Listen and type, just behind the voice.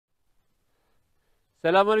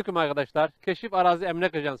Selamünaleyküm arkadaşlar. Keşif Arazi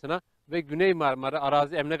Emlak Ajansı'na ve Güney Marmara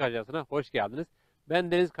Arazi Emlak Ajansı'na hoş geldiniz.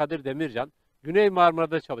 Ben Kadir Demircan. Güney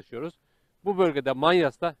Marmara'da çalışıyoruz. Bu bölgede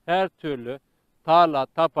Manyas'ta her türlü tarla,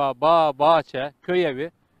 tapa, bağ, bahçe, köy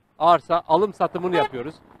evi, arsa alım satımını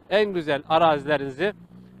yapıyoruz. En güzel arazilerinizi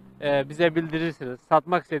bize bildirirsiniz.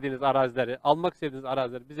 Satmak istediğiniz arazileri, almak istediğiniz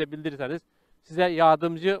arazileri bize bildirirseniz size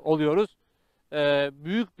yardımcı oluyoruz.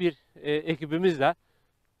 Büyük bir ekibimizle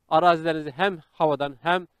arazilerinizi hem havadan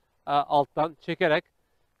hem alttan çekerek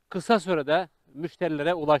kısa sürede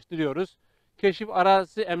müşterilere ulaştırıyoruz. Keşif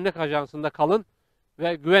Arazi Emlak Ajansı'nda kalın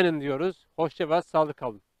ve güvenin diyoruz. Hoşça ve sağlıklı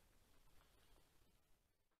kalın.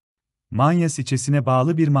 Manyas ilçesine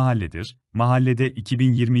bağlı bir mahalledir. Mahallede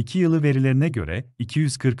 2022 yılı verilerine göre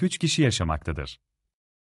 243 kişi yaşamaktadır.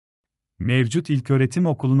 Mevcut ilköğretim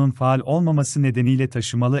okulunun faal olmaması nedeniyle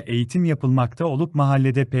taşımalı eğitim yapılmakta olup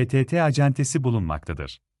mahallede PTT acentesi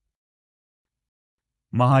bulunmaktadır.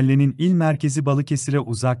 Mahallenin il merkezi Balıkesir'e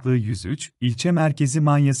uzaklığı 103, ilçe merkezi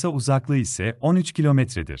Manyas'a uzaklığı ise 13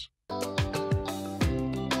 kilometredir.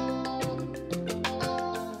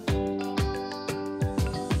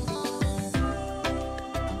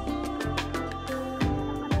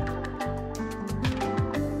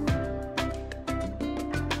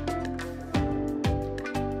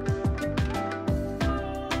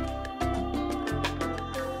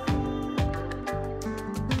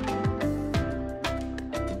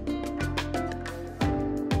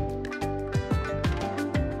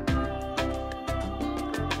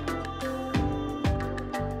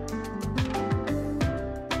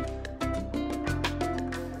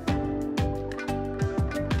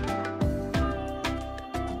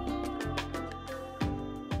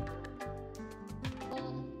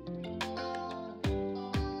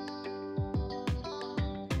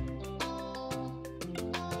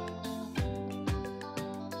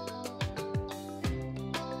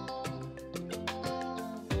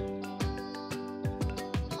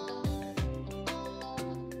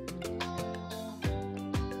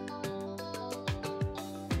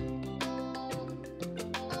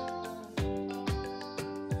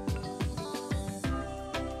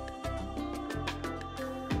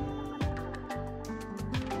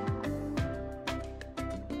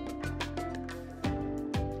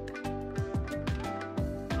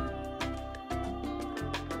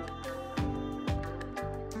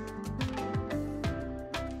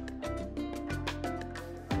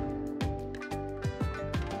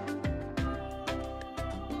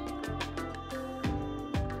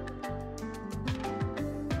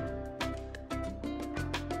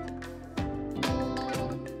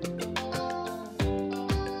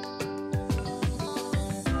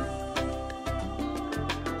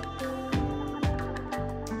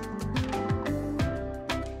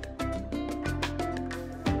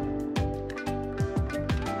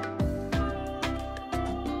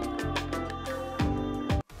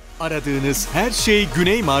 Aradığınız her şey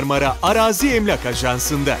Güney Marmara Arazi Emlak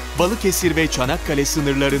Ajansı'nda. Balıkesir ve Çanakkale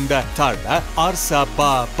sınırlarında tarla, arsa,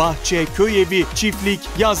 bağ, bahçe, köy evi, çiftlik,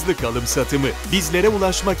 yazlık alım satımı. Bizlere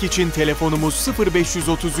ulaşmak için telefonumuz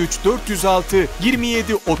 0533 406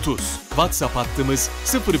 27 30. WhatsApp hattımız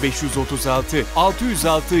 0536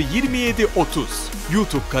 606 27 30.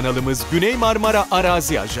 YouTube kanalımız Güney Marmara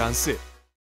Arazi Ajansı.